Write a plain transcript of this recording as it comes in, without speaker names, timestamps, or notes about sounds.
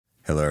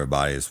Hello,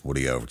 everybody. It's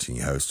Woody Overton,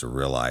 your host of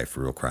Real Life,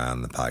 Real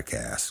Crime, the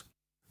podcast.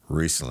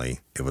 Recently,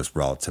 it was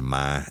brought to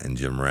my and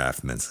Jim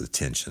Raffman's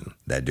attention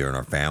that during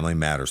our Family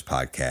Matters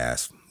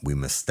podcast, we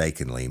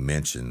mistakenly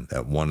mentioned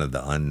that one of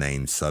the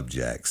unnamed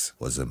subjects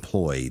was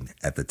employed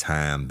at the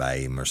time by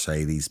a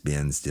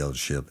Mercedes-Benz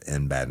dealership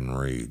in Baton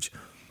Rouge.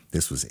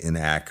 This was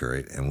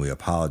inaccurate, and we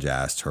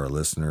apologize to our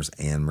listeners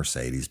and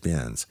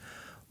Mercedes-Benz.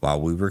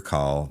 While we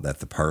recall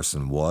that the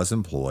person was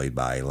employed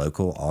by a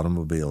local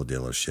automobile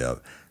dealership,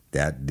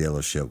 that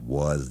dealership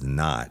was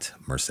not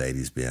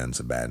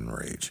Mercedes-Benz of Baton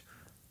Rouge.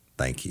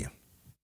 Thank you.